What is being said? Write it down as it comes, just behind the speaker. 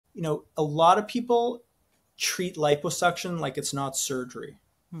a lot of people treat liposuction like it's not surgery.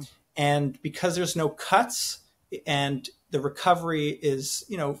 Hmm. And because there's no cuts and the recovery is,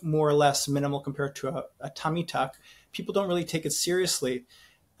 more or less minimal compared to a tummy tuck, people don't really take it seriously.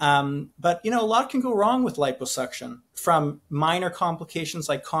 But a lot can go wrong with liposuction, from minor complications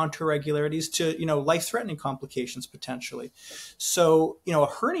like contour irregularities to, life-threatening complications potentially. So, a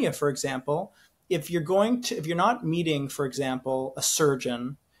hernia, for example, if you're not meeting, for example, a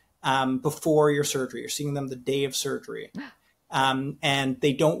surgeon before your surgery, you're seeing them the day of surgery, and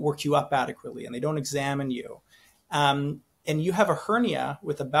they don't work you up adequately and they don't examine you, and you have a hernia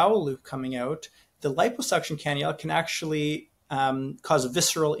with a bowel loop coming out, the liposuction cannula can actually cause a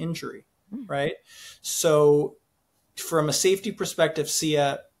visceral injury, right? So from a safety perspective, see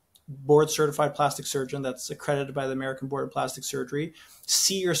a board certified plastic surgeon that's accredited by the American Board of Plastic Surgery.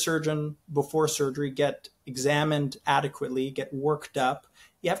 See your surgeon before surgery, get examined adequately, get worked up.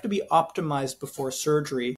 You have to be optimized before surgery